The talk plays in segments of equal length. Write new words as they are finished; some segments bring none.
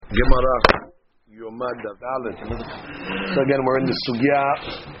Gemara, Yoma, Dalit. So again, we're in the Sugya.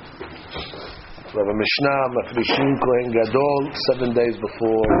 We have a Mishnah, Mafrishim, Kohen Gadol, 7 days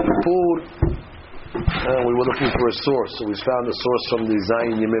before Kippur. And we were looking for a source. So we found a source from the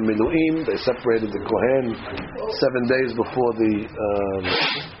Zayin Yemei Miluim. They separated the Kohen 7 days before the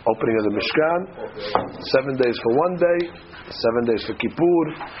opening of the Mishkan. 7 days for 1 day, 7 days for Kippur.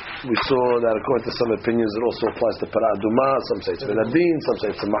 We saw that according to some opinions it also applies to Para Aduma. Some say it's Benadin, some say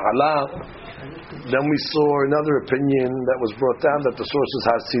it's a Mahala. Then we saw another opinion that was brought down that the source is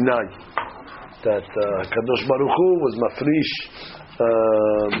Har Sinai. That Kadosh Baruch Hu was Mafrish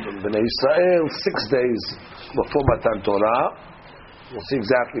Bnei Yisrael 6 days before Matan Torah. We'll see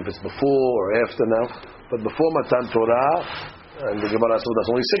exactly if it's before or after now. But before Matan Torah, and the Gemara said that's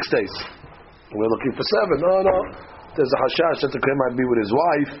only 6 days. We're looking for 7. No. There's a hashash that the Kohen might be with his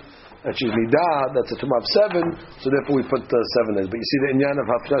wife, and she's nidah, that's a tumah of 7, so therefore we put 7 days. But you see the inyan of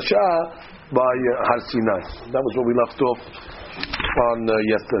hafrasha by Har Sinai. That was what we left off on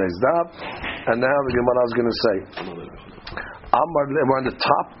yesterday's daf. And now the Gemara is going to say, we're on the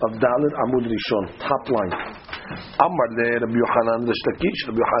top of Dalit Amud Rishon, top line. Amar le Rabbi Yochanan the Shtakish.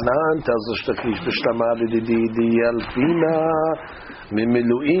 Rabbi Yochanan tells the Shtakish, B'shtama v'didi yelfina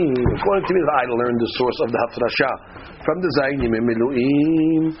mimiluim. According to me, I learned the source of the hafrasha from the Zayin Yemei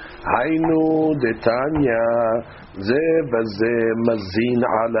Miluim. Hainu detanya ze v'ze mazin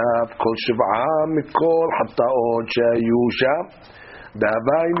alav kol shiv'a mikol hataot shayusha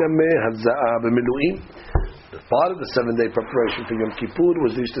b'avayna me hazaa b'miluim. Part of the 7-day preparation for Yom Kippur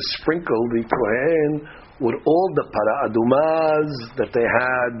was they used to sprinkle the Kohen with all the para adumas that they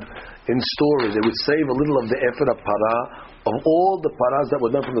had in storage. They would save a little of the ephod para of all the paras that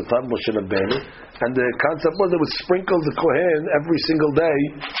were done from the time of Moshe Rabbeinu, and the concept was they would sprinkle the Kohen every single day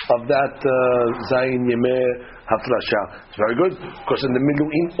of that Zayin Yemei Hafrasha. It's very good, because in the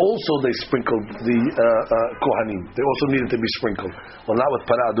Miluim also they sprinkled the Kohanim. They also needed to be sprinkled. Well, not with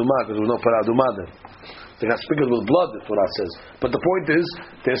para aduma, because there was no para aduma then. They got sprinkled with blood, the Torah says. But the point is,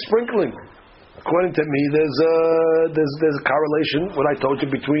 they're sprinkling. According to me, there's a correlation, what I told you,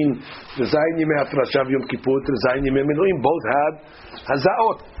 between the Zayin Yemei Hafrasha Yom Kippur to the Zayin Yemei Miluim. Both had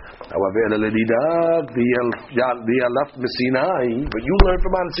Hazaot. However, the Alaf B'Sinai, but you learned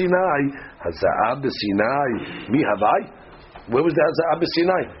from Har Sinai, Haza'ah B'Sinai, Mi Havai. Where was the Haza'ah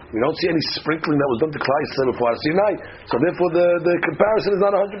B'Sinai? We don't see any sprinkling that was done to Klal Yisrael before Har Sinai. So therefore, the comparison is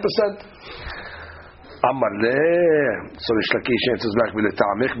not 100%. Amar le. So the Shlakish answers back with the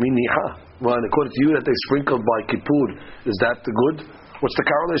ta'amich miniha. Well, according to you that they sprinkled by Kippur, is that the good? What's the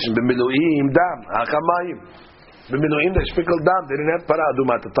correlation? B'miluim dam hakamayim. B'miluim they sprinkled dam. They didn't have para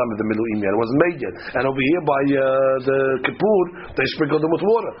aduma at the time of the miluim yet. It wasn't made yet. And over here by the Kippur, they sprinkled them with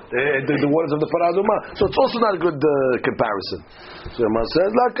water. The waters of the para aduma. So it's also not a good comparison. So the man says,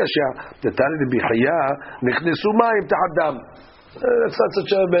 la kasha. The tani de bihaya nichnesu mayim ta'adam. That's not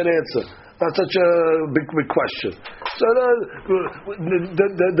such a bad answer. That's such a big question. So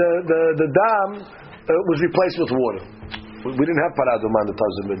the dam was replaced with water. We didn't have paraduma in the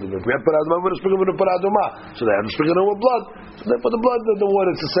times of Middle Earth. We had paraduma, we were sprinkling with paraduma. So they had to sprinkle it with blood. So they put the blood and the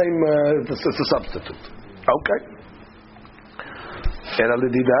water. It's the same. It's a substitute. Okay. Back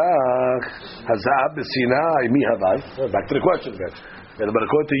to the question again. But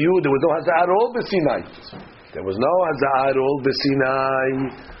according to you, there was no hazah at all b'Sinai. There was no hazah at all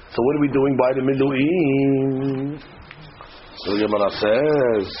b'Sinai. So what are we doing by the Miluim? So the Gemara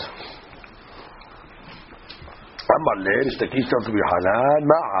says,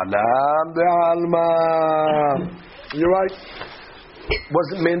 you're right. It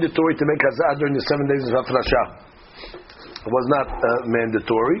wasn't mandatory to make hazah during the 7 days of Hafrasha. It was not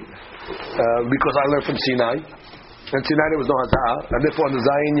mandatory because I learned from Sinai. And Sinai there was no hazah, and therefore on the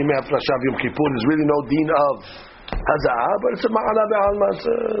Zayin Yemei Hafrasha Yom Kippur there's really no deen of hazah, but it's a ma'ala be'alma,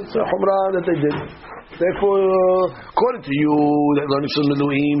 it's a humrah that they did. Therefore, according to you, that learning from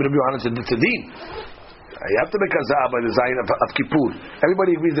Miluim, Rabbi Yochanan said it's a deen. You have to make hazah by the Zayin of Kippur.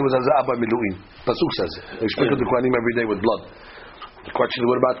 Everybody agrees there was hazah by Miluim. Pasuk says it. They sprinkled the Kohanim every day with blood. The question is,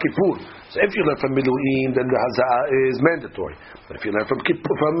 what about Kippur? So if you learn from Miluim, then the hazah is mandatory. But if you learn from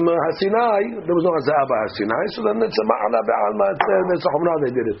Kippur, from Har Sinai, there was no hazah by Har Sinai, so then it's a ma'ala be'alma, it's a humrah,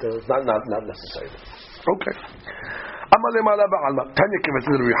 they did it. It's not necessary. Okay. Tanya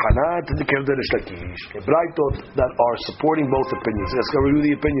Kevetzid Rihanat, Tanya Kevetzid Shlakish. Brightot that are supporting both opinions. Let's go review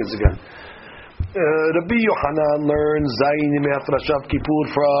the opinions again. Rabbi Yochanan learns Zayin Yemei Hafrasha Kippur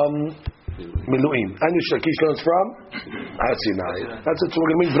from Miluim. And Shlakish learns from Har Sinai. That's it. So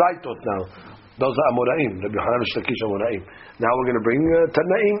we're going to bring Brightot now. Those are Amoraim. Rabbi Yochanan and Shlakish Amoraim. Now we're going to bring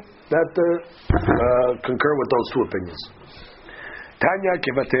Tanaim that concur with those two opinions. Tanya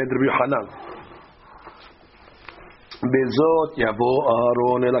kevated Rabbi Yochanan. Bezot yavo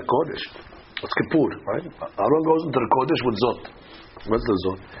Aaron el Kodesh. It's Kippur, right? Aaron goes into the Kodesh with Zot. What's the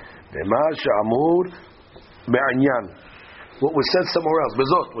Zot? Dema she'amur be'anyan. What was said somewhere else.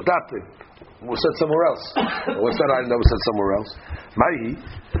 Bezot, with that thing. What was said somewhere else. What's that item that was said somewhere else? Mahi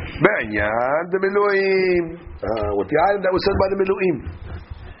be'anyan de miluim. With the item that was said by the miluim.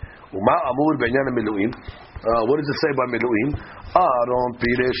 Uma amur be'anyan de miluim. What does it say by miluim? Aaron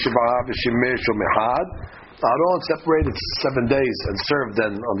piresh shivah v'shimesh u'mehad. Aaron separated 7 days and served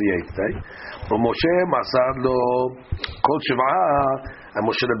then on the 8th day. Moshe masar lo kol shivah. And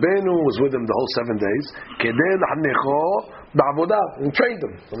Moshe Rabbeinu was with him the whole 7 days. Kedei l'chanecho ba'avodah, and trained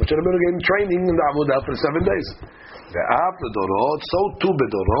him. So Moshe Rabbeinu gave him training in the avodah for 7 days. Ve'af l'dorot, so too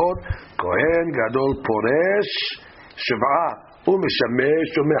bedorot, kohen gadol poresh shivah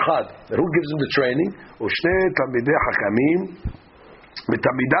u'mishamesh u'mechad. And who gives him the training? U'shnei talmidei hakamim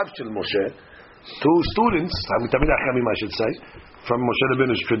mitamidav shel Moshe, 2 students, talmidei hakamim I should say, from Moshe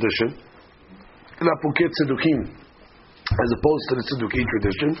Rabbeinu's tradition, l'apukei tzedukim, as opposed to the Tzeduki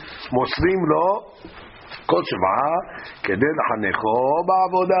tradition. Moslim lo kol shivah kedei l'chanecho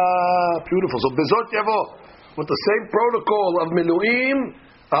ba'avodah. Beautiful. So bezot yavo, with the same protocol of miluim,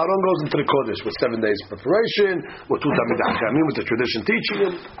 Aaron goes into the Kodesh with 7 days preparation, with 2 Talmidei Hakamim, with the tradition teaching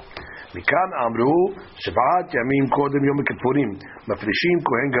him. מכאן אמרו 7 ימים קודם יום הכיפורים מפרישים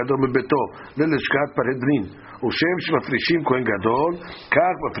כהן גדול מביתו ללשכת פרהדרין, ושם שמפרישים כהן גדול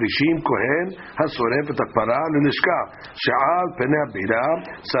כך מפרישים כהן השורף את הפרה ללשכה שעל פני הבירה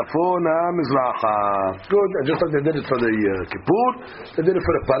צפונה מזרחה. Good, just like they did it for the כיפור, they did it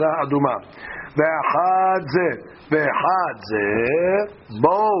for the פרה אדומה. ואחד זה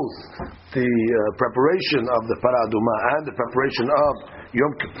both the preparation of the para aduma and the preparation of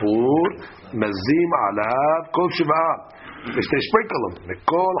Yom Kippur mazim alav kol shivah. They sprinkle them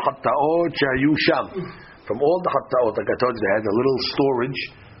mikol hataot shayu sham, from all the hataot. Like I told you, they had a little storage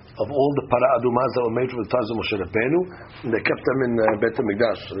of all the para adumas that were made from the times of Moshe Rabbeinu, and they kept them in Beit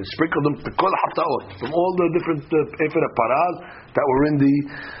HaMikdash. So they sprinkled them mikol hataot, from all the different paras that were in the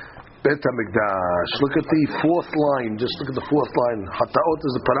Beit HaMikdash. Look at the 4th line. Just look at the 4th line. Hataot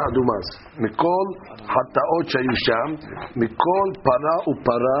is the para adumas. Mikol hataot shayu sham. Mikol para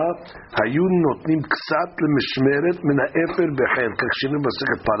upara hayu notnim ksat lemishmeret min haefer bechel. כך שינו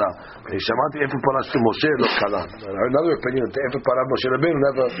במסכת para. שמעתי efer para של משה לא קרה. Another opinion that the efer para of Moshe Rabbeinu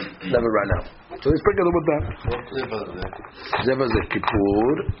never ran out. So they sprinkled them with that. Zeva ze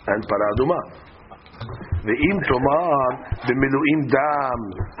Kippur and para aduma. ואם תאמר במילואים דם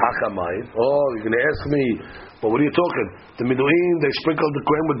החמיים, you're going to ask me, well, what are you talking? The miluim, they sprinkled the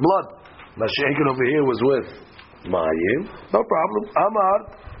Kohen with blood. Mashiach over here was with mayim. No problem. Amar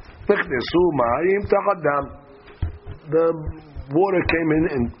nechnesu mayim tachat dam. The water came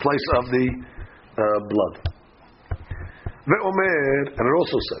in place of the blood. Ve'omer, and it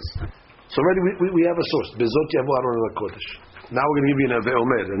also says, so already we have a source. Bezot yavo Aaron el Kodesh. Now we're going to give you an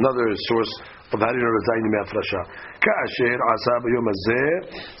Ve'omer, another source of how to know the Zayin Me'afrasha. Ka'asher asa b'yom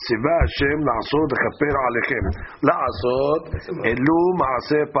hazeh, siva Hashem la'asot lechaper alechem. La'asot elu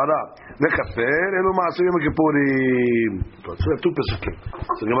ma'aseh para. Lechaper elu ma'aseh yom kippurim. So we have 2 pesukim.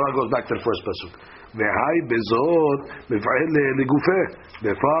 So the Gemara goes back to the first pesuk. Ve'hai bezot mefa'el legufeh.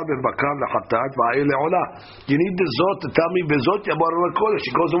 Ve'far be'bakar lechatat va'ayel le'olah. You need the zot to tell me bezot yabar al-kodesh.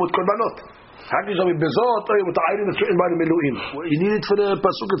 She goes in with korbanot. How can you tell me bezot? With the item that's written by the miluim. You need it for the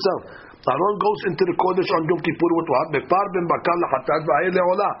pasuk itself. Aaron goes into the Kodesh on Yom Kippur with what? Befar ben bakar lachatat va'ayel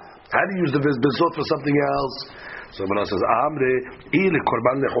le'olah. How do you use the bezot for something else? So when I says Amre, il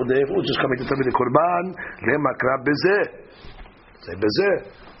korban lechodef, who's just coming to tell me the korban lemakra bezeh. Say bezeh.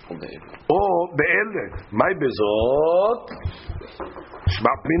 Or be'ele. My bezot.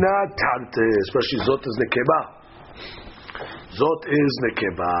 Shma pina tante. Especially zot is nekeba. Zot is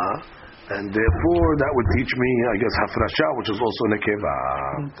nekeba. And therefore, that would teach me, I guess, hafrasha, which is also nekeva.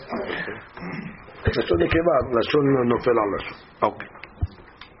 Lashon nekeva, lashon nofel al lashon. Okay.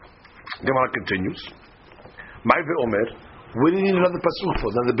 Gemara continues. My ve'omer, what do you need another pasuk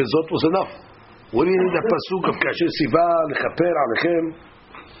for? Then the bezot was enough. What do you need a pasuk of kasher siva lechaper alechem?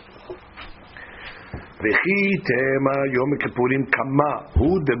 V'chi tema yom kippurim kama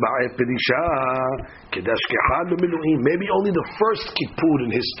hu deba'e perisha kedashkecha lemiluim. Maybe only the first kippur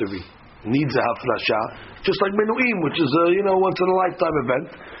in history needs a haflasha, just like Menuim, which is a once in a lifetime event.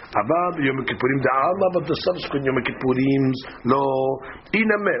 Abab Yom Kippurim da'alma, but the subsequent Yom Kippurims no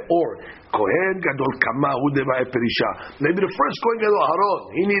iname or Kohen Gadol Kama Hu Deba'e Perisha. Maybe the first Kohen Gadol Aaron,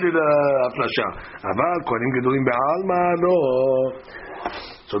 he needed a haflasha. Abab Kohen Gadolim ba'alma no.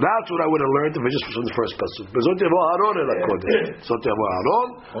 So that's what I would have learned if I just was on the first pasuk. Bezot yavo Aaron el hakodesh. Bezot yavo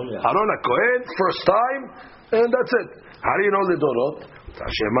Aaron hakohen, first time, and that's it. How do you know the dorot?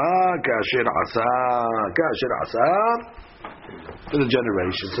 Tashema kasher asa for the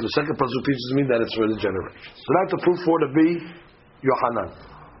generation. So the second pasuk teaches me that it's for the generation. So that's the proof for the B, Yohanan.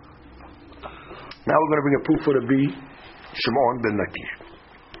 Now we're going to bring a proof for the B, Shimon ben Nakir.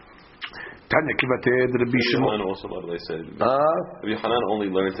 Tanya Kivated, Rabbi Shimon. Also, by the way, said Rabbi Hanan only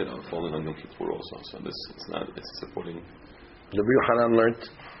learned it falling on Yom Kippur also. So it's supporting. Rabbi Hanan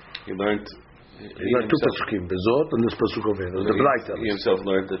learned. He learned two pasukim, Bezot and this pasuk over here. The Braita. He himself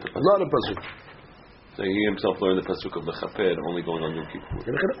learned that. Not a pasuk. So he himself learned the pasuk of the Chaper only going on Yom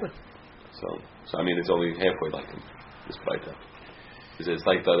Kippur. So I mean, it's only halfway like him. This Braita. It's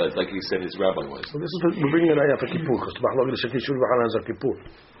like that, like he said his rabbi was. Well, this is we're bringing an ayah for Kippur because the Mahlok the Shakishul Hanan is Kippur.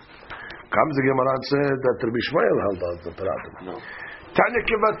 Comes the Gemara and said that Rabbi Shmuel held out the Paratim. No. Tanya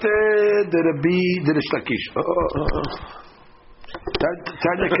Kivate the Rabbi the Rishlakish.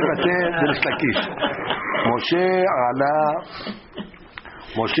 Tanya Kivate the Rishlakish.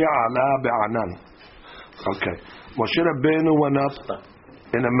 Moshe ala be'anan. Okay. Moshe Rabbeinu went up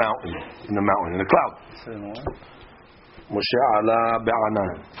in a mountain, in a cloud. Moshe ala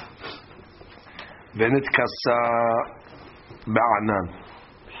be'anan. V'nitkasa be'anan.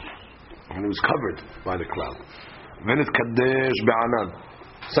 And it was covered by the cloud. Venet kadesh be'anan,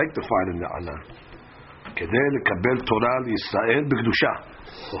 sanctified in the anan. Kedei lekabel Torah Yisrael b'kedusha.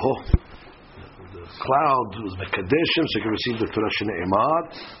 The cloud was mekadeshim, so you can receive the Torah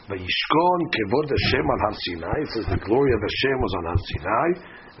shene'emar. Vayishkon kevod Hashem al Har Sinai. It says the glory of Hashem was on Har Sinai.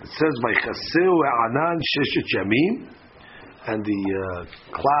 It says vaychaseu anan sheshet yamim, and the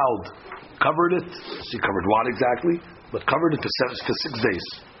cloud covered it. So he covered what exactly? But covered it for 6 days.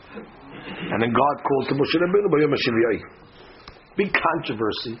 And then God called to Moshe Rabbeinu b'yom hashiviyai. Big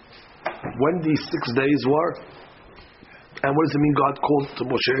controversy when these 6 days were, and what does it mean God called to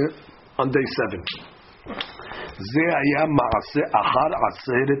Moshe on day 7? Ze haya ma'aseh achar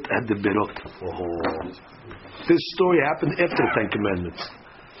aseret hadiberot. This story happened after the 10 Commandments.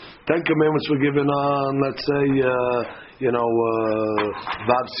 10 Commandments were given on, let's say,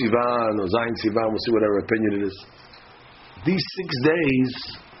 Vav Sivan or Zayin Sivan. We'll see whatever opinion it is. These 6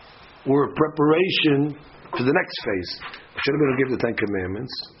 days were a preparation for the next phase. Should have been to give the 10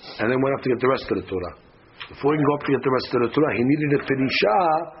 Commandments, and then went up to get the rest of the Torah. Before he can go up to get the rest of the Torah, he needed a Pirisha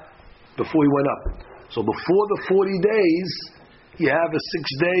before he went up. So before the 40 days, you have a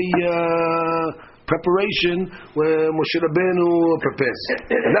 6-day preparation where Moshe Rabbeinu prepares.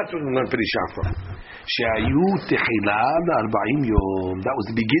 And that's what we learn Pirisha from. That was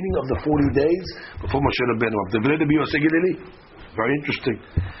the beginning of the 40 days before Moshe Rabbeinu. Very interesting.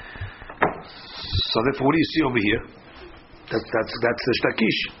 So therefore, what do you see over here? That's the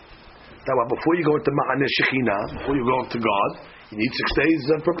shtakish. Now, before you go into Ma'aneh Shekhinah, before you go up to God, you need 6 days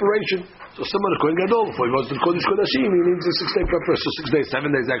of preparation. So similar to Kohen Gadol, before he goes to the Kodesh Kodashim, he needs a 6-day preparation. So 6 days,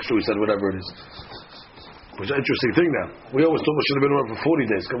 7 days extra, we said, whatever it is. Which is an interesting thing now. We always thought we should have been around for 40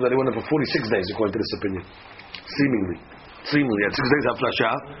 days. Comes out he went up for 46 days, according to this opinion. Seemingly. At 6 days after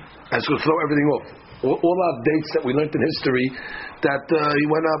Lasha, and it's going to throw everything off. All our dates that we learned in history, that he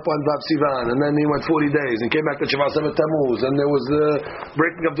went up on Vav Sivan, and then he went 40 days, and came back to Shavah Sevet Tammuz, and there was the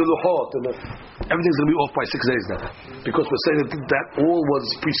breaking of the Luchot, and everything's going to be off by 6 days now. Because we're saying that all was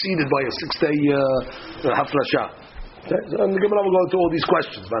preceded by a 6-day Haflasha. Okay? So, and the Gemara will go into all these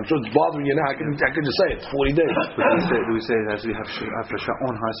questions, but I'm sure it's bothering you now. I can just say it. 40 days. Do we say it has to be Haflasha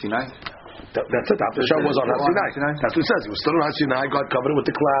on Har Sinai? That's it. Haflasha was on Har Sinai. That's what it says. He was still on Har Sinai. God covered him with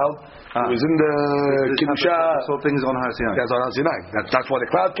the cloud. He was in the Kiddusha. This whole thing is on Har Sinai. That's on Har Sinai. That's why the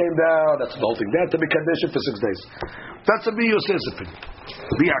cloud came down. That's the whole thing. They had to be conditioned for 6 days. That's a Yosef's opinion.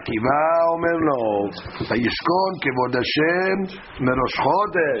 Bi Akiva omer lo vayishkon kevod Hashem merosh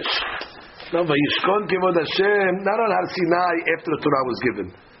chodesh. No, vayishkon kevod Hashem not on Har Sinai after the Torah was given.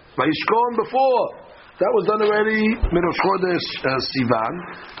 Vayishkon before. That was done already, Mirosh Chodesh Sivan,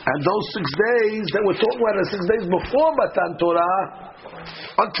 and those 6 days that we're talking about are 6 days before Matan Torah,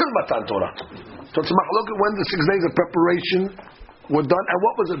 until Matan Torah. So it's a look at when the 6 days of preparation were done, and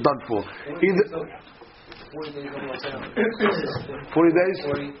what was it done for? Either 40 days.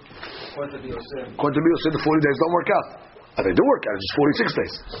 According to the 40 days don't work out. They do work out. It's just 46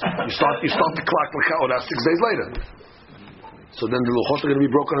 days. You start the clock on 6 days later. So then the Luchot are going to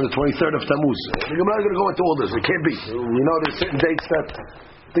be broken on the 23rd of Tammuz. The Gemara is going to go into all this. It can't be. We know there's certain dates that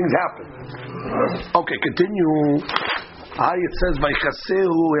things happen. Okay, continue. It says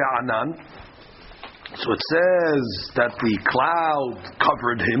Vaychasehu Ya'anan. So it says that the cloud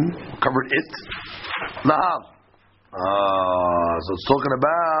covered it. Lahav. So it's talking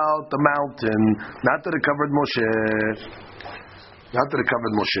about the mountain, not that it covered Moshe. Not that it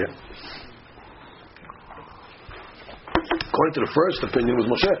covered Moshe. According to the first opinion, it was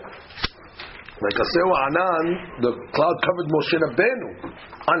Moshe. Like Aseu Anan, the cloud covered Moshe Rabbeinu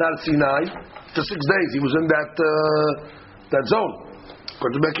on Har Sinai for 6 days. He was in that zone.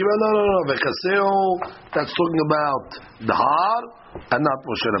 According to Bekiva, no. Vekaseu, that's talking about the Har and not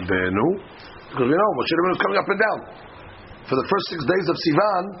Moshe Rabbeinu. Because we know Moshe Rabbeinu was coming up and down. For the first 6 days of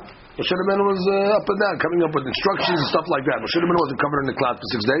Sivan, Moshe Rabbeinu was up and down, coming up with instructions and stuff like that. Moshe Rabbeinu wasn't covered in the cloud for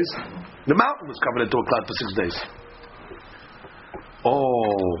 6 days. The mountain was covered into a cloud for 6 days.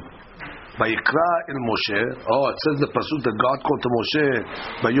 Vayikra il Moshe. It says in the pasuk that God called to Moshe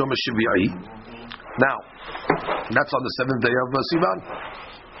by Yoma Shivi'i. Now, that's on the 7th day of Sivan.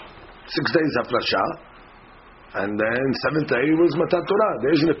 6 days after Shah. And then 7th day was Matan Torah.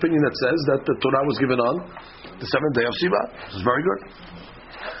 There is an opinion that says that the Torah was given on the 7th day of Sivan. This is very good.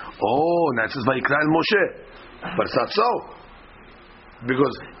 And that says Vayikra il Moshe. But it's not so.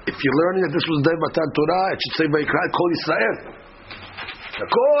 Because if you're learning that this was the day of Matan Torah, it should say Vayikra Kol Yisrael.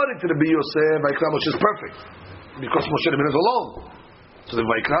 According to the B. Yosef, Vayikra Moshe is perfect. Because Moshe Rabbeinu is alone. So the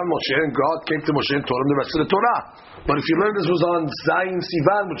Vayikra Moshe and God came to Moshe and told him the rest of the Torah. But if you learn this was on Zayin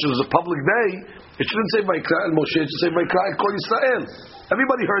Sivan, which was a public day, it shouldn't say Vayikra el Moshe, it should say Vayikra el Kol Yisrael.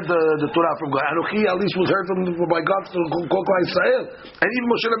 Everybody heard the Torah from God. Anochi at least was heard by God to Kol Yisrael. And even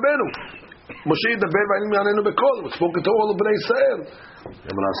Moshe Rabbeinu. Moshe the Ben Vayim Yanenu Bekol was spoken to all of Bnei Yisrael.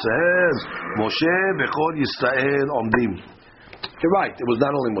 Gemara says, Moshe Bekol Yisrael Omdim. You're right. It was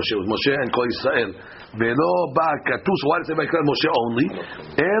not only Moshe; it was Moshe and Kol Yisrael. Velo ba katu. So why did it say Moshe only?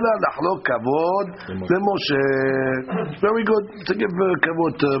 Ela nachlok kavod leMoshe. Very good to give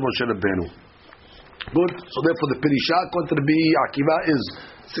kavod to Moshe Rabbeinu. Good. So therefore, the Pirisha according to the B. Akiva is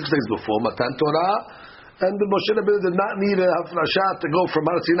 6 days before Matan Torah, and the Moshe Rabbeinu did not need a haflasha to go from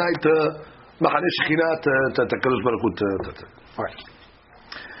Har Sinai to Machaneh Shekhinah to Kadosh Baruch Hu. All right.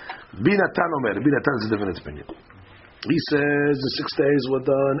 Binatan Omer. Binatan is a different opinion. He says the 6 days were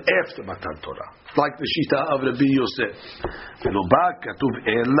done after Matan Torah, like the Shita of Rabbi Yosef. Veloba katuv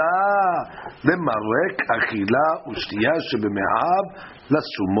ela lemarek achila ushtiya shebeme'av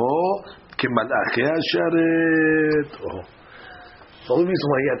lasumo kemalachei hasharet. The only reason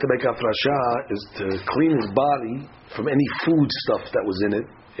why he had to make haflasha is to clean his body from any food stuff that was in it,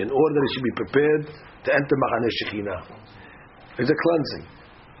 in order that it should be prepared to enter Machaneh Shekhinah. It's a cleansing.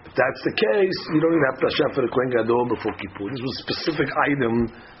 If that's the case, you don't need haflasha for the Kohen Gadol before Kippur. This was a specific item.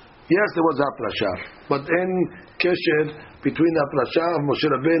 Yes, there was haflasha, but in kesher between the haflasha of Moshe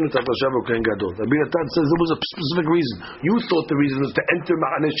Rabbeinu and the haflasha of Kohen Gadol, Rabbi Natan says there was a specific reason. You thought the reason was to enter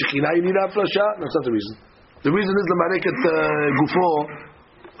Machaneh Shekhinah. You need haflasha. That's not the reason. The reason is the mareket gufo.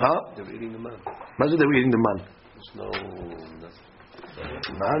 They were eating the man. Imagine they were eating the man. There's no. Man.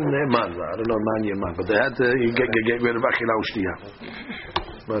 I don't know man yeman, but they had to get rid of achila ushtiya.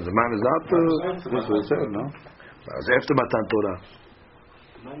 But the man is not. That's what it said, no? It's after Matan Torah.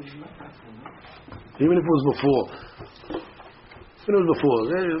 Even if it was before.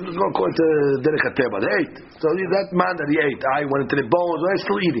 Let's go according to Derech HaTeva. They ate. So that man that he ate, I went into the bones. He's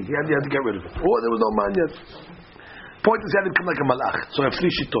still eating. He had to get rid of it. Or there was no man yet. Point is, he had to come like a malach. So I have 3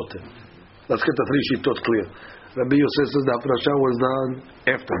 shitot. Let's get the 3 shitot clear. Rabbi Yosef says the haflasha was done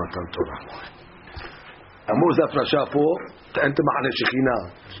after Matan Torah. And what was the haflasha for? To enter Machaneh Shekhinah.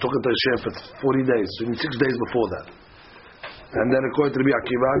 He's talking to Hashem for 40 days. So you need 6 days before that. And then according to Rabbi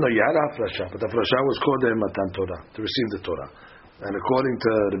Akiva, no, you had a haflasha, but the haflasha was called in Matan Torah, to receive the Torah. And according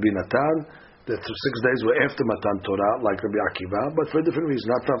to Rabbi Natan, the 6 days were after Matan Torah, like Rabbi Akiva, but for a different reason.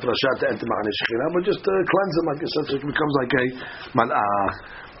 Not haflasha to enter Machaneh Shekhinah, but just to cleanse him, like I said, so it becomes like a malach.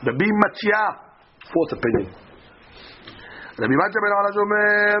 Rabbi Matya, 4th opinion. Rabbi Matya ben Araz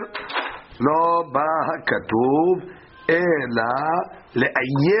Omer, lo ba hakatuv ela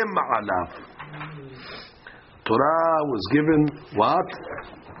le'ayem alav. Torah was given what?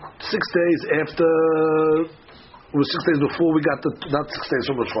 6 days after. It was 6 days before we got the. Not 6 days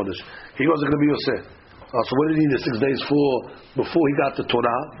from Rosh Chodesh. He wasn't going to be Yosef. So what did he need the 6 days for? Before he got the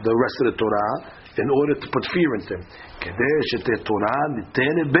Torah, the rest of the Torah, in order to put fear in them. כדי שתהיה תורה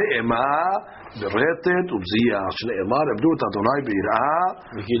ניתנת באימה ברטט ובזיח שנאמר עבדו את אדוני ביראה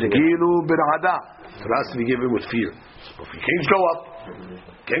וגילו ברעדה. It has to be given with fear. So if you can't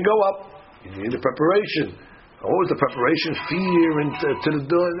go up, you need the preparation. What was the preparation? Fear and to the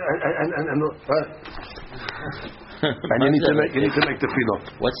door and you need to make the tefillot.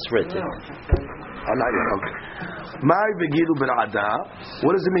 What's written? Not yet. Okay. My vegilu berada.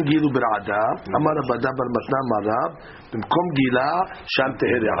 What does it mean gilu berada? Amar Abada bar Matna Marab. Bimkom gila sham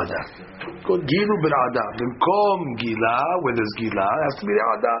teher ada. Gilu berada. Bimkom gila, where there's gila, it has to be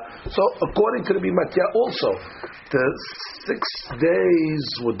ada. So according to the Bimatya also, the 6 days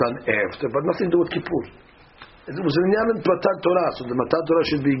were done after, but nothing to do with Kippur. It was an inyan in Matan Torah, so the Matan Torah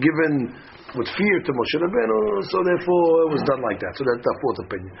should be given with fear to Moshe Rabbeinu, so therefore it was done like that. So that's the fourth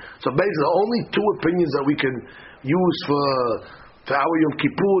opinion. So basically, the only two opinions that we can use for our Yom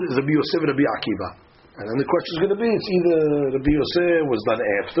Kippur is Rabbi Yosef and Rabbi Akiva. And then the question is going to be, it's either Rabbi Yosef was done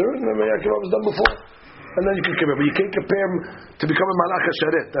after, and Rabbi Akiva was done before. And then you can compare, but you can't compare him to become a Malach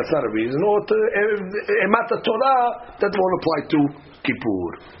HaSharet. That's not a reason. Or to Emat Torah, that won't apply to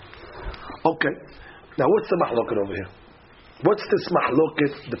Kippur. Okay. Now, what's the mahloket over here? What's this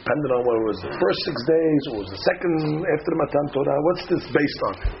mahloket dependent on whether it was the first 6 days or was the second after Matan Torah? What's this based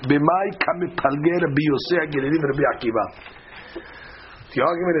on? B'mai kamit palger Rabbi Yosef Gelilim Rabbi Akiva. The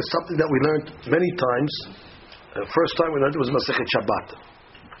argument is something that we learned many times. The first time we learned it was Masechet Shabbat.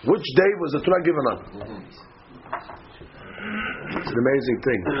 Which day was the Torah given on? It's an amazing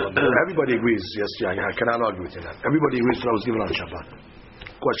thing. Everybody agrees. Yes, I cannot argue with you that. Everybody agrees Torah was given on Shabbat.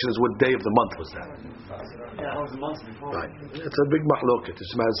 Question is, what day of the month was that? Yeah, it was a month before. Right. It's a big mahloket.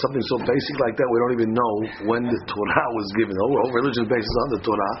 It's something so basic like that we don't even know when the Torah was given. The whole religion bases on the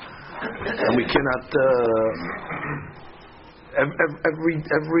Torah, and we cannot. Every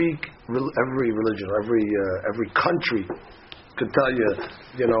religion, every country could tell you,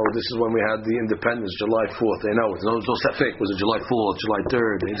 this is when we had the independence, July 4th. They know it. No safek. Was it July 4th, July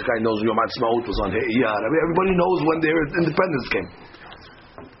 3rd? This guy knows Yom Ha'atzmaut was on He'iyar. Everybody knows when their independence came.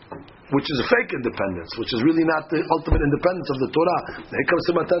 Which is a fake independence, which is really not the ultimate independence of the Torah. Here comes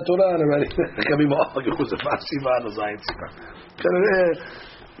the Matan Torah, and already it was a fasiva,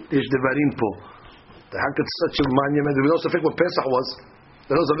 there's devarim po. The hacket such a monument. We also think what Pesach was.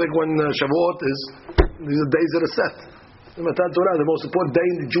 They also think when Shavuot is. These are days that are set. The Matan Torah, the most important day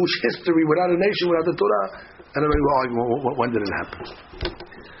in the Jewish history, without a nation, without the Torah. And everybody will argue, when did it happen?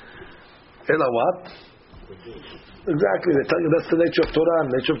 Ela what? Exactly, they tell you that's the nature of Torah.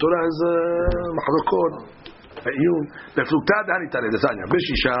 The nature of Torah is mahlokot, ayun. Beflukta dani tare desanya.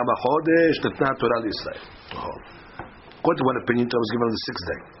 B'shisha b'chodesh tetna Torah l'Yisrael. According to one opinion, Torah was given on the 6th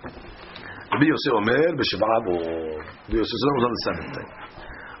day. Rabbi Yosef Omer b'shiv'ah bo. Rabbi Yosef was on the 7th day.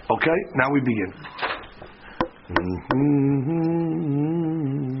 Okay, now we begin.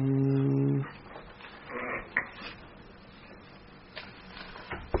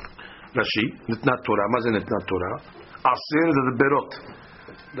 Rashi, Nitnat Torah, Mazen Nitnat Torah, Asir the Berot,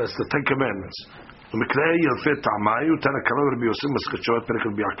 that's the 10 Commandments. Umiklei Yelfet Ta'amayu, Tana Kalam Rabbi Yosef, Maskachot, Perek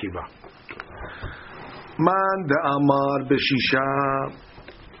Rabbi Akiva. Man the Amar Beshisha,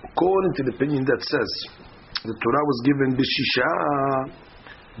 according to the opinion that says, the Torah was given Beshisha,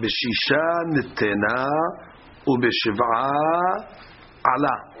 Beshisha Nitena, Ubeshiv'a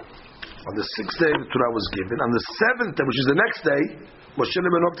Ala. On the 6th day the Torah was given. On the 7th day, which is the next day, Moshe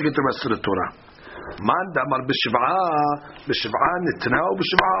Rabbeinu to get the rest of the Torah. Man damar b'shiv'a nitna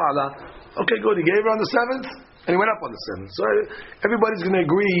b'shiv'a ala. Okay, good. He gave her on the 7th, and he went up on the 7th. So everybody's going to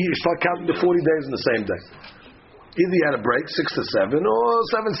agree. You start counting the 40 days in the same day. Either he had a break, 6 to 7, or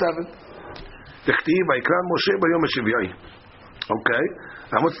 7-7. Dechtiv vayikran Moshe b'yom ha'shiv'i. Okay,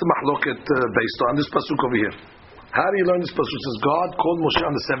 and what's the mahloket based on this pasuk over here? How do you learn this pasuk? It says God called Moshe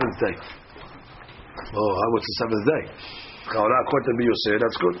on the 7th day. Oh, what's the 7th day? Now Rabbi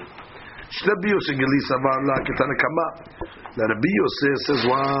Yosef says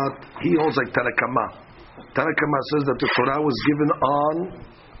what? He holds like Tanakama. Tanakama says that the Torah was given on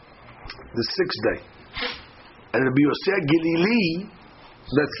the 6th day. And Rabbi Yosef Gilili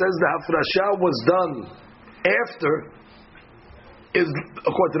that says the Hafrasha was done after is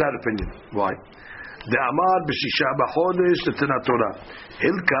according to that opinion. Why? The Amar b'shisha b'chodesh tetena Torah.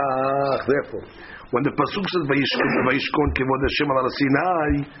 Hilkach, therefore, when the pasuk says Vayishkon kivod Hashem al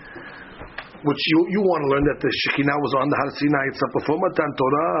Sinai, which you want to learn that the Shekinah was on the Har Sinai itself before Matan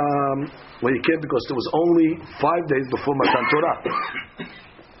Torah, well you can't because there was only 5 days before Matan Torah.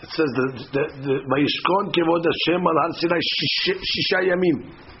 It says the Vayishkon kivod Hashem al Har Sinai shisha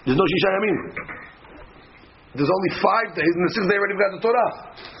yamim. There's no shisha yamim. There's only 5 days, and the 6th day already we got the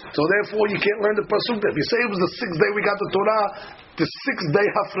Torah. So therefore, you can't learn the pasuk. If you say it was the 6th day we got the Torah, the 6th day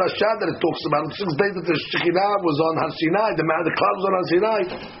Hafrasha that it talks about, the 6th day that the Shekinah was on Har Sinai, the cloud was on Har Sinai.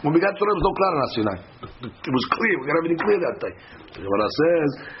 When we got Torah, there was no cloud on Har Sinai. It was clear. We got everything clear that day. The Gemara says,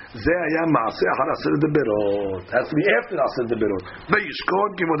 "Ze haya ma'aseh achar aseret deberot." It has to be after aseret deberot. Vayishkon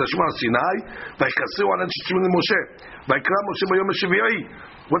kivod Hashem al Sinai, vayikaseu al Shiur Moshe, vayikra Moshe b'yom ha'shvi'i.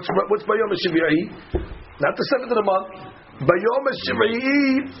 What's b'yom ha'shvi'i? not the 7th of the month. Bayom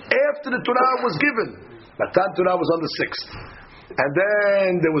HaShivi'i, after the Torah was given. Matan Torah was on the 6th. And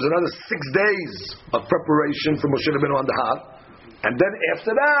then there was another 6 days of preparation for Moshe Rabbeinu on the Har. And then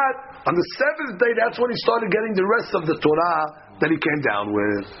after that, on the 7th day, that's when he started getting the rest of the Torah that he came down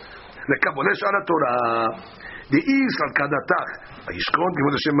with. The Kabbalah Shara Torah. The Is al Kadatach. Yishkon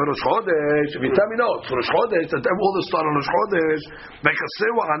Kivod Hashem Rosh Chodesh. If you tell me no, it's Rosh Chodesh, that all the start on Rosh Chodesh.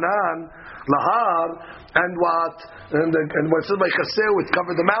 Vaychaseu Hanan Lahar, and what? And when it says Vaychaseu, it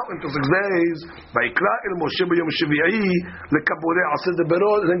covered the mountain for 6 days. Vayikra el Moshe b'yom Shivi'i lekabodei aseh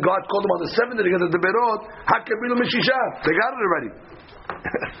deberot. Then God called him on the 7th day to get the deberot. Hakebilu mishisha. They got it already.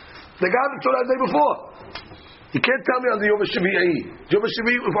 They got the Torah the day before. You can't tell me on the Yom Shivi'i. Yom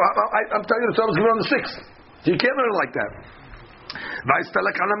Shivi'i. I'm telling you the Torah was given on the 6th. So you can't learn it like that.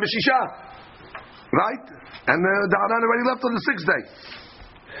 Right? And the Anan already left on the 6th day.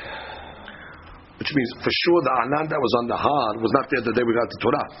 Which means for sure the Anan that was on the Har was not there the day we got the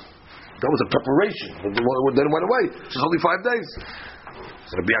Torah. That was a preparation. Then it went away. So it's only 5 days.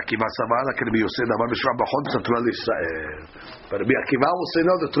 So Rabbi Akiva Savara can be Yosef Amar B'Shra B'Chod Torah L'Yisrael. But Rabbi Akiva will say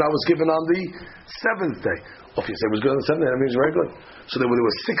no, the Torah was given on the 7th day. If you say it was good on the 7th day, that means very good. So there were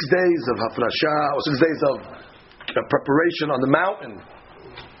 6 days of Hafrasha, or 6 days of preparation on the mountain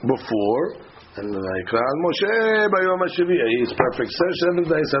before, and like Moshe Bayom HaShivi'i, it's perfect. 7th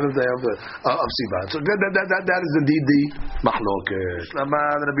day of Sivan. So that is indeed the Machloket.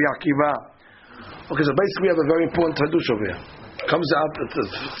 Rabbi Akiva. Okay, so basically we have a very important Hadush over here. Comes out,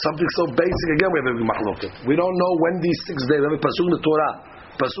 it's something so basic. Again, we have a Machloket. We don't know when these 6 days. We have a pasuk in the Torah.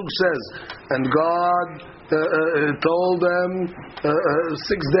 Pasuk says, and God told them 6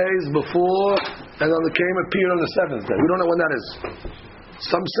 days before, and then the came appeared on the 7th day. We don't know when that is.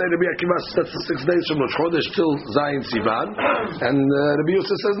 Some say Rabbi Akiva sets the 6 days from Rosh Chodesh till Zayin Sivan, and Rabbi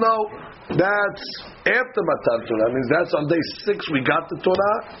Yosef says no, that's after Matan Torah. That means that's on day 6 we got the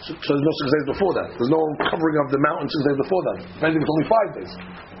Torah, so there's no 6 days before that. There's no covering of the mountain 6 days before that. Maybe it's only 5 days.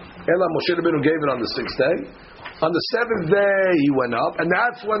 Ela Moshe Rabbeinu gave it on the 6th day. On the 7th day he went up, and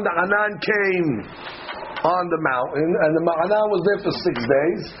that's when the Anan came on the mountain, and the Anan was there for 6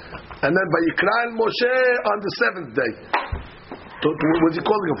 days, and then Vayikra el Moshe on the 7th day. What's he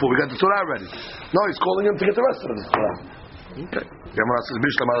calling him for? We got the Torah already. No, he's calling him to get the rest of the Torah. Okay. Gemara says,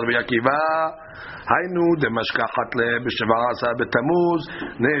 Bishlam Rabbi Akiva, Hainu demashkachat le b'sheva'asa b'tamuz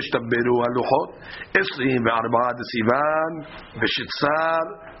ne'eshtabberu haluchot 24 desivan b'shitzar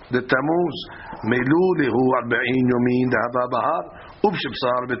דתמוז מילאו להו 40 יומין דהבה בהר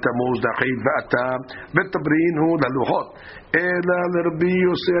ובשבשר בתמוז דחית ואתה ותברין הוא ללוחות אלא לרבי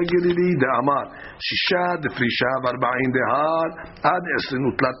יוסי הגלילי דאמר 6 דפרישה ו40 דהר עד 20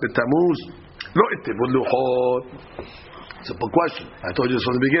 ותלת בתמוז לא התיבו לוחות. Simple question. I told you this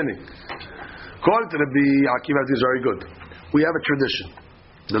from the beginning. According to Rabbi Akiva, this is very good. We have a tradition.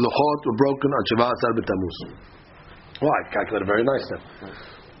 The luchot were broken on Shabbat B'Tammuz. Well, I calculated very nice then.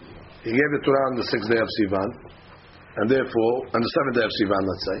 He gave the Torah on the 6th day of Sivan, and therefore, on the 7th day of Sivan,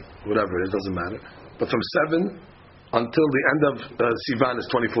 let's say, whatever it is, doesn't matter. But from 7 until the end of Sivan is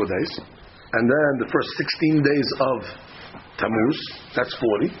 24 days, and then the first 16 days of Tammuz, that's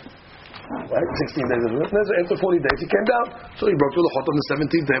 40. Right? 16 days of after 40 days he came down. So he broke through the Chot on the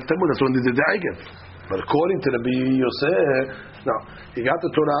 17th day of Tammuz. That's when they did the Eigen. But according to Rabbi Yosef, no, he got the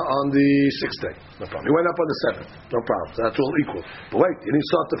Torah on the 6th day. No problem. He went up on the 7th. No problem. So that's all equal. But wait, you didn't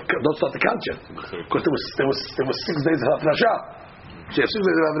don't start the count yet. Because there was 6 days of Hafrasha. So you have 6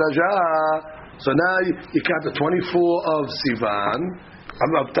 days of Hafrasha. So now you count the 24 of Sivan,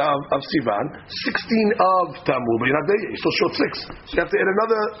 of Sivan, 16 of Tammuz, but you're not there yet. You're still short 6. So you have to add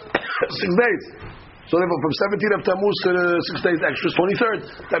another 6 days. So therefore, from 17 of Tammuz to the 6 days extra is 23rd.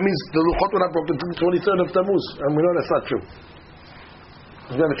 That means the Luchot were not broken until the 23rd of Tammuz. And we know that's not true.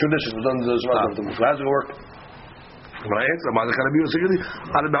 We have a tradition. We've done the Shabbat of Tammuz. How does it work? Right?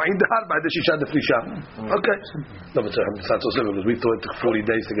 Okay. No, but it's not so simple because we thought it took 40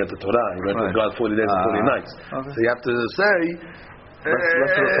 days to get the Torah. You went with God 40 days and 40 nights. Okay. So you have to say,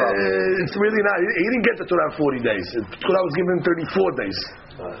 it's really not. He didn't get the Torah in 40 days. The Torah was given 34 days.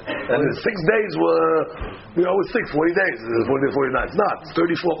 And the 6 days were, we always 40 days. 40 nights. Not. It's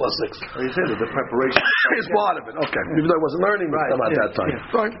 34 plus 6. You said the preparation is part of it. Okay. Even though I wasn't learning at that time.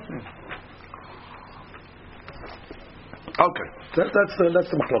 Fine. Okay. That's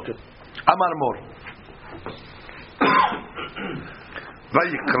the machloket. Amar Mor.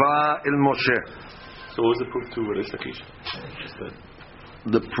 Vayikra el Moshe. So what was the proof to Rish Lakish?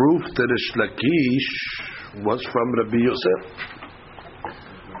 The proof to Rish Lakish was from Rabbi Yosef.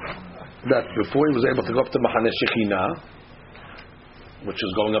 That before he was able to go up to Machaneh Shekhinah, which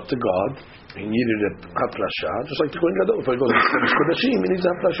is going up to God, he needed a haflasha, just like the Kohen Gadol. If he goes to the Kodashim, he needs a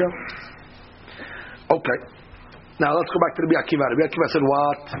haflasha. Okay. Now let's go back to Rabbi Akiva. Rabbi Akiva said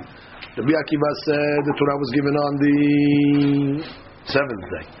what? Rabbi Akiva said the Torah was given on the 7th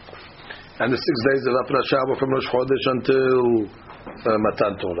day. And the 6 days of haflasha were from Rosh Chodesh until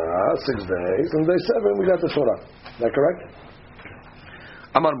Matan Torah. 6 days. And day 7 we got the Torah. Is that correct?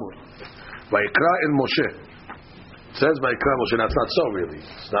 Amar Mur. Vayikra el Moshe. It says Vayikra Moshe. That's not so really.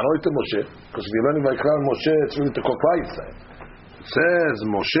 It's not only to Moshe, because if you're learning Vayikra el Moshe, it's really to Kol Klal Yisrael. It says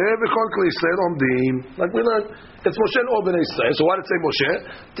Moshe v'Kol Klal Yisrael omdim. Like we learned, it's Moshe and all Bnei Yisrael. So why did it say Moshe?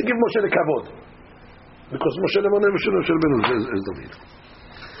 To give Moshe the kavod. Because Moshe Rabbeinu is the lead.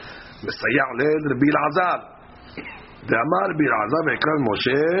 Mesayah led Rabbi Elazar. דאמר רבי אלעזר ויקרא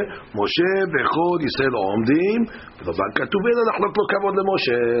משה, משה וכל ישראל עומדים, ולבן כתוב אין לחלוק לו כבוד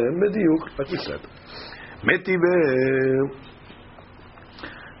למשה, בדיוק, like we said. מטיבה,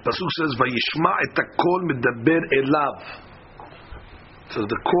 פסוק says, וישמע את הקול מדבר אליו. So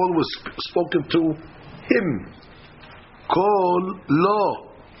the call was spoken to him. קול לא.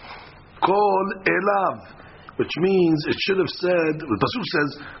 קול אליו. Which means it should have said, the pasuk says,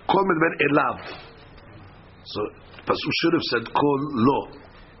 קול מדבר אליו. So Pasuk should have said Kol Lo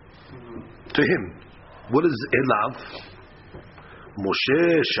to him. What is Elav?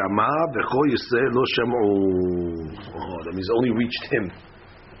 Moshe Shama Bechol Yisrael Lo Shamu. Oh, that means only reached him.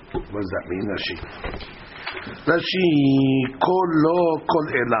 What does that mean, Rashi? Rashi Kol Lo Kol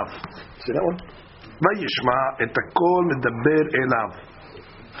Elav. See that one? Vayishma et Kol Medaber Elav.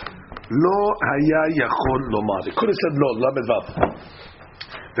 Lo Haya Yachol Lomar. It could have said Lo, Lamed Vav.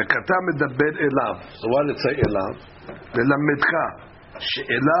 וכתב מדבר אליו. So why did it say אליו? ללמדך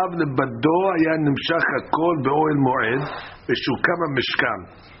שאליו לבדו היה נמשך הכל באוהל מועד ושהוקם המשכן.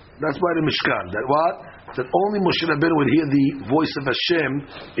 That's why the משכן. That what? That only Moshe Rabbeinu would hear the voice of Hashem,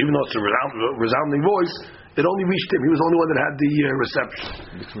 even though it's a resounding voice, it only reached him. He was the only one that had the reception.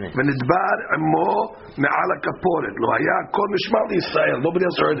 ונדבר עמו מעל הכפורת. לא היה הכל נשמע לישראל. Nobody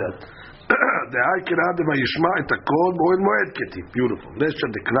else heard that. Beautiful.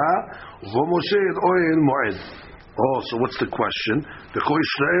 Oh, so what's the question?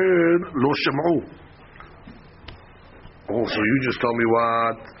 Oh, so you just tell me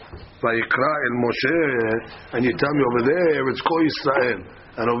what? Vayikra el Moshe, and you tell me over there it's Kol Yisrael,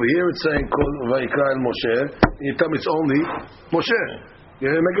 and over here it's saying Vayikra el Moshe, and you tell me it's only Moshe. You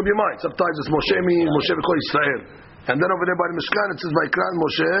make up your mind. Sometimes it's Moshe means Moshe Kol Yisrael, and then over there by the Mishkan it says Vayikra el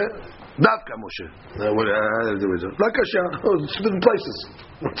Moshe. Davka Moshe. Lakasha. It's different places.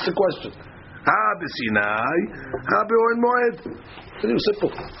 What's the question? Ha b'Sinai, ha b'Ohel Moed. It was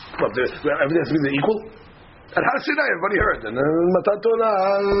simple. What? Everything has to be equal. At Har Sinai, everybody heard. And Matan Torah,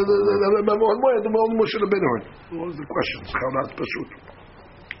 Ohel Moed, only Moshe Rabbeinu heard. What was the question? How not pashut?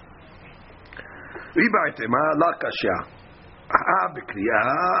 V'ibaitem ha lakasha. Ha b'Kriya,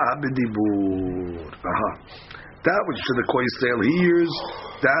 ha b'Dibur. Aha. That which the Kol Yisrael hears,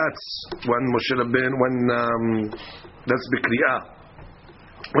 that's when Moshe Rabbeinu, that's B'Kriyah.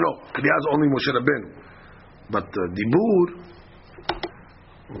 Well, no, Kriyah is only Moshe Rabbeinu. But Dibur,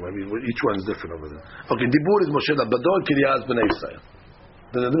 maybe each one is different over there. Okay, Dibur is Moshe Rabbeinu, Kriyah is Bnei Yisrael.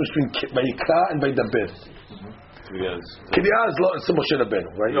 There's a difference between Vayikra and Vaydaber. Kriyah is Moshe Rabbeinu,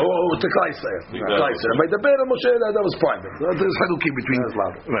 right? Oh, it's Klal Yisrael. Vaydaber and Moshe, that was private. There's Hadukim between the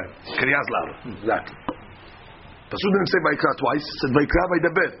louder. Right. Kriyah is louder. Exactly. Pasuk didn't say Vayikra twice. It said Vayikra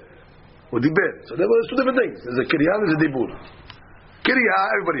Vaydaber or Diber. So there were two different things. There's a Kriyah and there's a Dibur. Kriyah,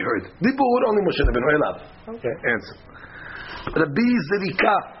 everybody heard. Dibur, only Moshe Rabbeinu. Elav. Okay. Answer. Rabbi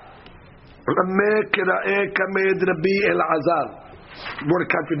Zerika. Rameh Kera'eh Kamed Rabbi Elazar. More a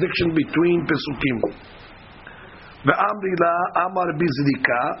contradiction between Pesukim. Ve'amri la Amar Rabbi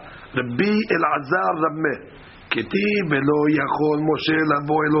Zerika. Rabbi Elazar Rameh. Keti velo yachol Moshe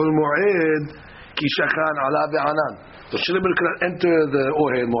lavo elol moed. Kishachan ala ve'anan. So Moshe Rabbeinu cannot enter the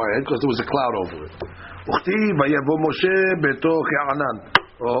Ohel Moed because there was a cloud over it. Uchti vayavo Moshe betoch ha'anan.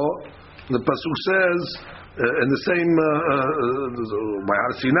 Oh, the pasuk says in the same by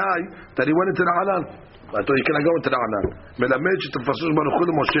Har Sinai that he went into the Anan. I thought he cannot go into the Anan. Melamed shetafasuch baruch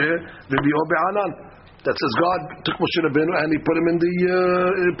hu Moshe v'bi'o be'anan. That says God took Moshe Rabbeinu and he put him in the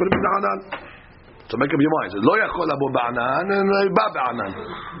Anan. So make up your minds. Lo yachol abo ba'anan and ba ba'anan.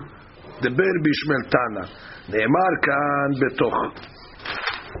 דבר בישמעאל תנא, נאמר כאן בתוך.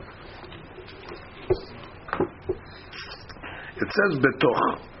 It says בתוך,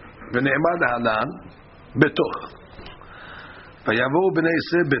 ונאמר להלן בתוך. ויבואו בני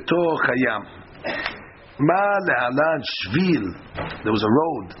ישראל בתוך הים. מה להלן שביל? There was a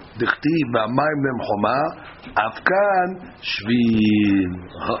road. דכתיב והמים להם חומה, אף כאן שביל.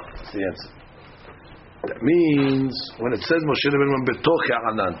 That's the answer. That means when it says Moshe Rabbeinu went betoch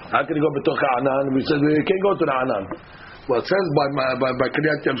ha'anan, how can he go betoch ha'anan? We said we can't go to the anan. Well, it says by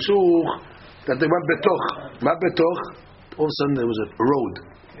Kriyat Yamsuf that they went betoch. Not betoch. All of a sudden there was a road.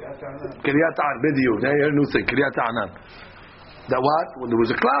 Kriyat Anan. Bediyu. Now you hear a new thing. Kriyat Anan. That what? When there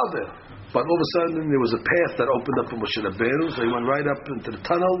was a cloud there. But all of a sudden there was a path that opened up for Moshe Rabbeinu, so he went right up into the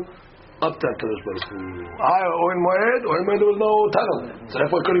tunnel, up to HaKadosh Baruch Hu. Oil Moed there was no tunnel. So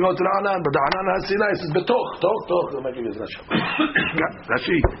therefore he couldn't go to the Anan, but the Anan has Sinai, it says betoch, toch, they'll make it as Rashi.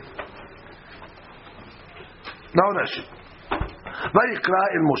 Rashi. Now Rashi. Vayikra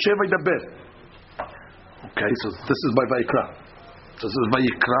el Moshe vaydaber. Okay, so this is by Vayikra. So this is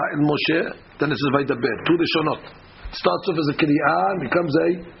Vayikra el Moshe, then this is vaydaber. Two Lishonot. Starts off as a Kriyah and becomes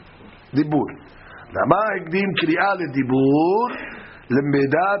a Dibur. Lama ekdim Kriyah le Dibur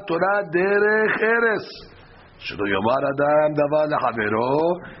למדה תורה דרך ארס שלא יאמר אדם דבר לחברו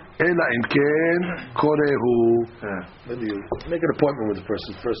אלא אם כן קוראהו. Make an appointment with the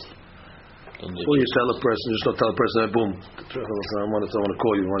person first before you tell a person. Just don't tell a person that boom I want to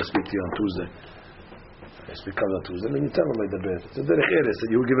call you, I want to speak to you on Tuesday. I speak on Tuesday, then you tell him like the bed. It's a derech eres that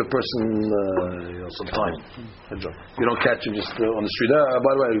you will give a person some time. You don't catch him just on the street.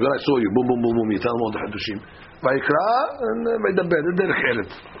 By the way, when I saw you, boom, boom, boom, boom, you tell him all the hadushim. Vayikra and vaydaber. It's derech eres.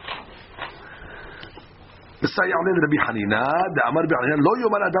 B'sayah oled Rabbi Hanina, da'amar b'Hanina, lo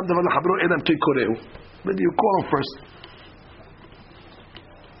yomar adam davar l'chavro elam kei korehu. But you call him first.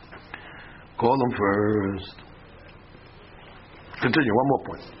 Call him first. Continue. One more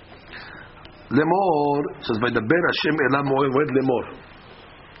point. Lemor says by the Ben Hashem Elam Moed Lemor.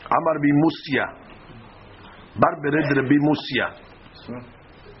 Amar bi Musya. Bar bered Rabbi Musya.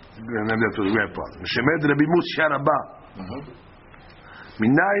 Maybe that was the grandpa. Shemed Rabbi Musya Rabba.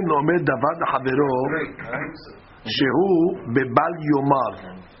 Minayin lo omed davad havero shehu bebal yomar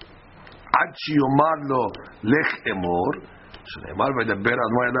ad sheyomar lo lech emor shneimar vaydaber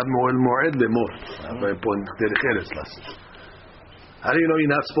ad moed lemor. Very important derech eretz lesson. How do you know you're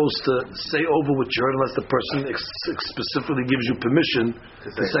not supposed to say over what you heard unless the person specifically gives you permission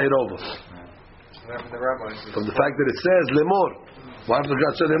to say it over? From the fact that it says lemor. Why does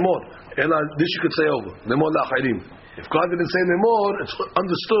God say lemor? This you could say over. Lemor la'achayrim. If God didn't say lemor, it's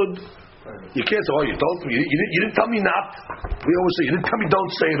understood. You can't say, oh, you told me. You didn't tell me not. We always say, you didn't tell me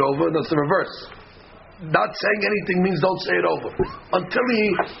don't say it over. That's the reverse. Not saying anything means don't say it over. Until he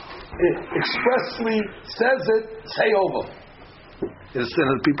expressly says it, say over. Instead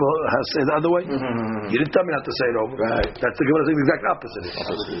of people say the other way, you didn't tell me not to say it over. Right. That's the exact opposite.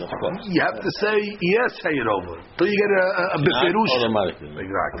 You have to say yes, say it over. Till you get a beferush. Automatically.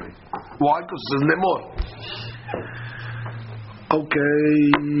 Exactly. Why? Because it says lemor. Okay.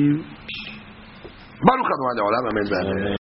 Baruch Adonai Le'olam. Amen.